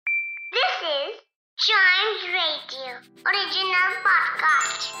is Chimes Radio, original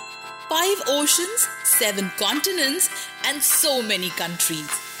podcast. 5 oceans, 7 continents, and so many countries.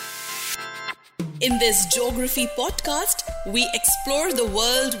 In this geography podcast, we explore the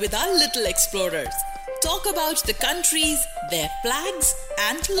world with our little explorers. Talk about the countries, their flags,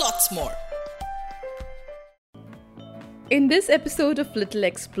 and lots more. In this episode of Little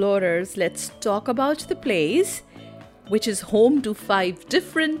Explorers, let's talk about the place which is home to 5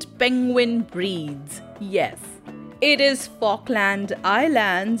 different penguin breeds. Yes, it is Falkland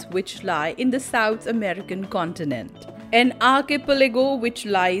Islands, which lie in the South American continent. An archipelago which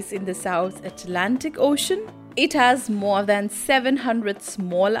lies in the South Atlantic Ocean. It has more than 700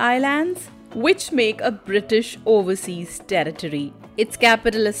 small islands, which make a British overseas territory. Its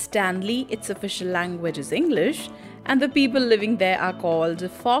capital is Stanley, its official language is English, and the people living there are called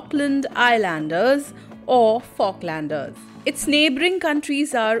Falkland Islanders or Falklanders. Its neighboring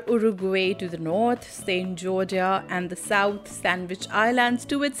countries are Uruguay to the north, St. Georgia and the South Sandwich Islands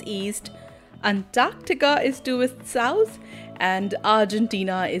to its east, Antarctica is to its south, and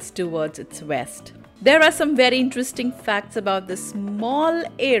Argentina is towards its west. There are some very interesting facts about this small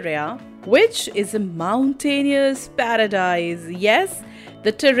area, which is a mountainous paradise. Yes,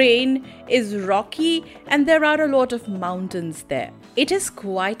 the terrain is rocky and there are a lot of mountains there. It is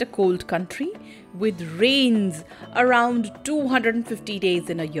quite a cold country with rains around 250 days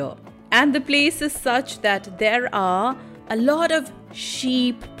in a year. And the place is such that there are a lot of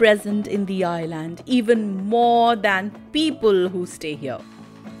sheep present in the island, even more than people who stay here.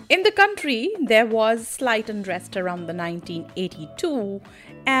 In the country, there was slight unrest around the 1982,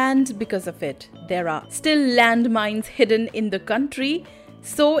 and because of it, there are still landmines hidden in the country,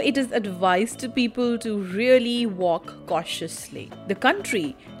 so it is advised to people to really walk cautiously. The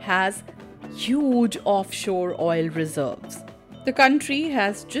country has huge offshore oil reserves. The country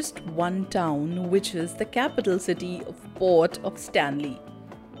has just one town, which is the capital city of Port of Stanley.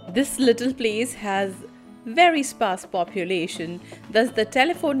 This little place has very sparse population, thus the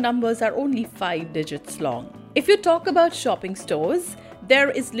telephone numbers are only 5 digits long. If you talk about shopping stores,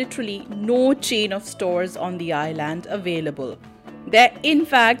 there is literally no chain of stores on the island available. There in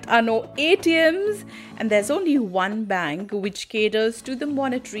fact are no ATMs, and there's only one bank which caters to the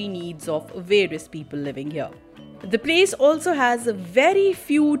monetary needs of various people living here. The place also has very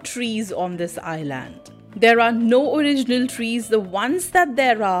few trees on this island. There are no original trees. The ones that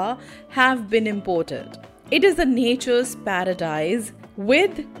there are have been imported. It is a nature's paradise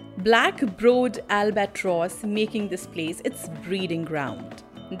with black-browed albatross making this place its breeding ground.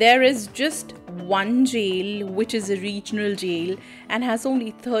 There is just one jail, which is a regional jail and has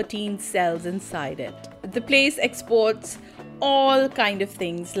only 13 cells inside it. The place exports all kind of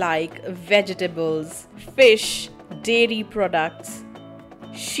things like vegetables, fish, dairy products,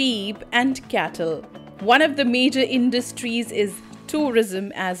 sheep and cattle. One of the major industries is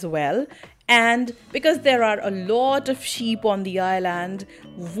tourism as well, and because there are a lot of sheep on the island,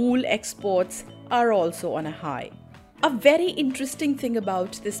 wool exports are also on a high. A very interesting thing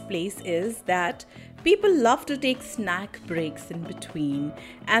about this place is that people love to take snack breaks in between,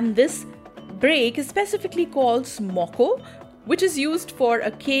 and this break is specifically called smoko, which is used for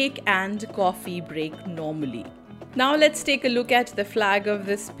a cake and coffee break normally. Now let's take a look at the flag of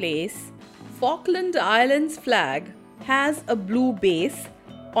this place. Falkland Islands flag has a blue base.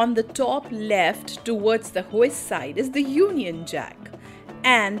 On the top left towards the hoist side is the Union Jack,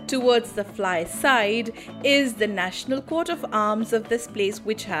 and towards the fly side is the national coat of arms of this place,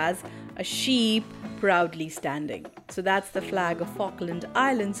 which has a sheep proudly standing. So that's the flag of Falkland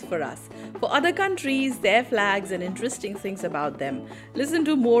Islands for us. For other countries, their flags and interesting things about them, listen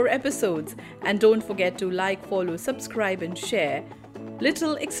to more episodes, and don't forget to like, follow, subscribe and share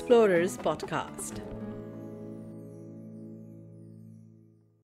Little Explorers Podcast.